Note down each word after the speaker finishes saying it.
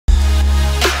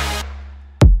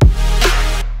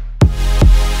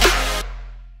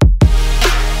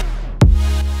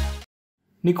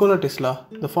Nikola Tesla,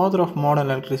 the father of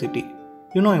modern electricity.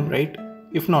 You know him, right?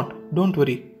 If not, don't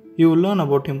worry. You will learn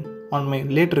about him on my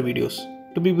later videos.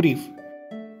 To be brief,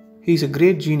 he is a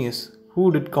great genius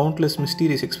who did countless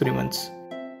mysterious experiments.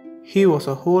 He was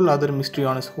a whole other mystery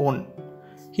on his own.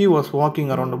 He was walking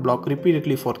around a block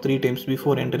repeatedly for 3 times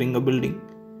before entering a building.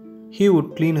 He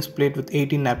would clean his plate with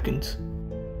 18 napkins.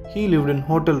 He lived in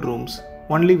hotel rooms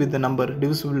only with the number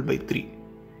divisible by 3.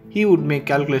 He would make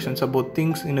calculations about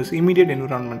things in his immediate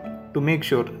environment to make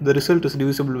sure the result is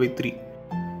divisible by 3.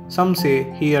 Some say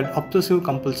he had obsessive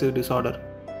compulsive disorder.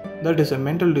 That is a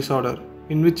mental disorder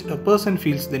in which a person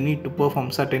feels the need to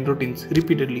perform certain routines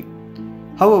repeatedly.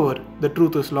 However, the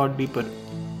truth is a lot deeper.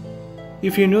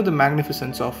 If you knew the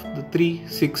magnificence of the 3,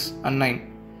 6 and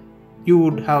 9, you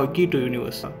would have a key to the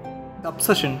universe. The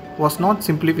obsession was not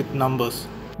simply with numbers,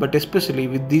 but especially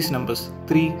with these numbers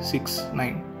 3, 6,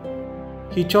 9.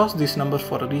 He chose these numbers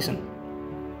for a reason.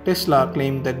 Tesla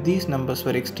claimed that these numbers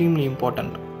were extremely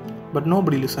important, but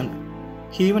nobody listened.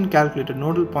 He even calculated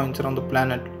nodal points around the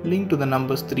planet linked to the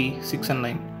numbers 3, 6 and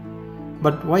 9.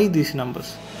 But why these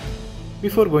numbers?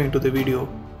 Before going to the video,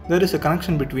 there is a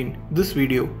connection between this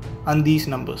video and these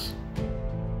numbers.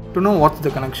 To know what's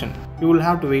the connection, you will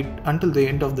have to wait until the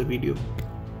end of the video.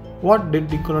 What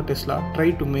did Nikola Tesla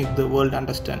try to make the world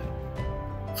understand?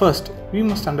 First, we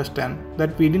must understand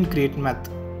that we didn't create math.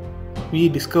 We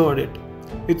discovered it.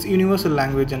 It's universal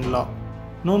language and law.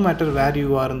 No matter where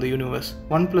you are in the universe,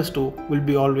 1 plus 2 will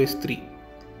be always 3.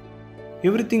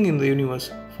 Everything in the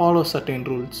universe follows certain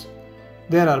rules.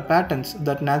 There are patterns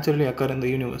that naturally occur in the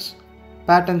universe.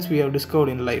 Patterns we have discovered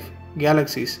in life,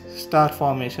 galaxies, star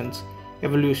formations,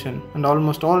 evolution, and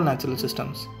almost all natural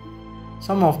systems.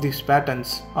 Some of these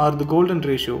patterns are the golden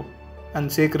ratio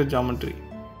and sacred geometry.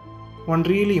 One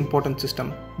really important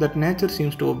system that nature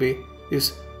seems to obey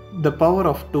is the power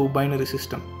of 2 binary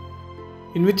system,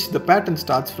 in which the pattern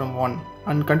starts from 1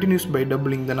 and continues by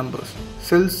doubling the numbers.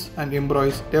 Cells and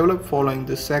embryos develop following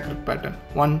this sacred pattern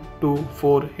 1, 2,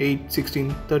 4, 8,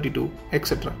 16, 32,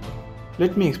 etc.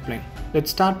 Let me explain.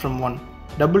 Let's start from 1.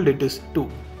 Doubled it is 2.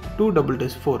 2 doubled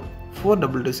is 4. 4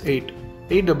 doubled is 8.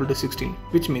 8 doubled is 16,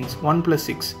 which means 1 plus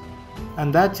 6,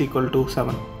 and that's equal to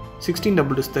 7. 16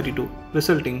 doubled is 32,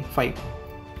 resulting 5.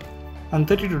 And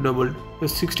 32 doubled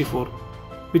is 64,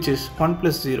 which is 1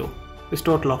 plus 0 is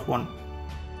total of 1.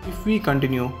 If we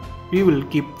continue, we will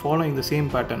keep following the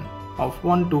same pattern of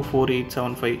 1, 2, 4, 8,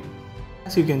 7, 5.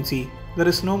 As you can see, there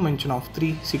is no mention of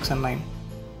 3, 6 and 9.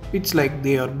 It's like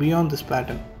they are beyond this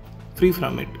pattern, free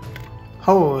from it.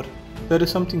 However, there is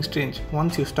something strange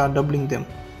once you start doubling them.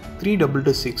 3 doubled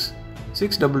is 6,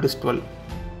 6 doubled is 12,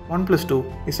 1 plus 2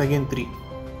 is again 3.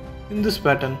 In this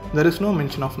pattern, there is no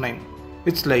mention of 9.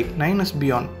 It's like 9 is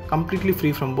beyond, completely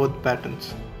free from both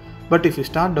patterns. But if you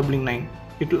start doubling 9,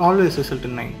 it will always result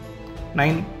in 9.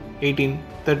 9, 18,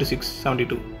 36,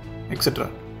 72,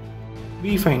 etc.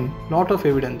 We find lot of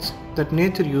evidence that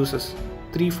nature uses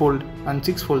 3-fold and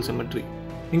 6-fold symmetry,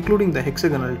 including the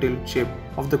hexagonal tilt shape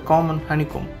of the common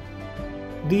honeycomb.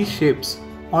 These shapes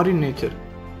are in nature,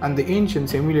 and the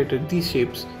ancients emulated these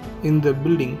shapes in the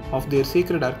building of their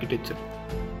sacred architecture.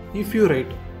 If you write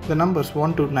the numbers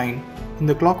 1 to 9 in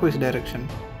the clockwise direction,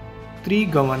 3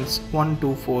 governs 1,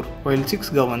 2, 4, while 6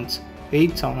 governs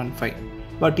 8, 7 and 5.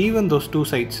 But even those two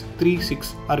sides, 3,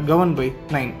 6, are governed by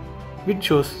 9, which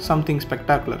shows something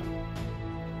spectacular.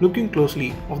 Looking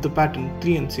closely of the pattern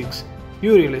 3 and 6,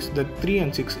 you realize that 3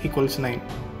 and 6 equals 9.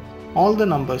 All the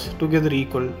numbers together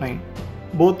equal 9,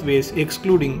 both ways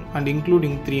excluding and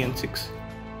including 3 and 6.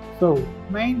 So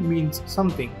 9 means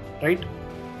something, right?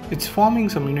 It's forming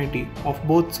some unity of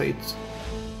both sides.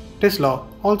 Tesla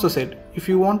also said, if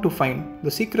you want to find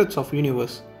the secrets of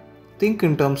universe, think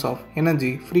in terms of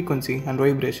energy, frequency and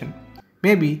vibration.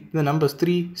 Maybe the numbers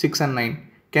 3, 6 and 9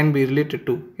 can be related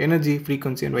to energy,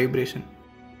 frequency and vibration.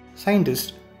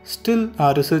 Scientists still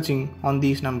are researching on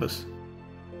these numbers.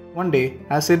 One day,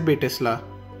 as said by Tesla,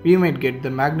 we might get the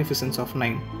magnificence of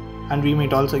 9, and we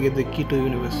might also get the key to the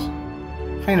universe.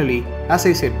 Finally, as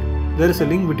I said, there is a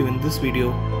link between this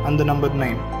video and the number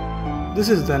 9. This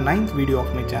is the 9th video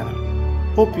of my channel.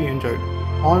 Hope you enjoyed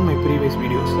all my previous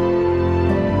videos.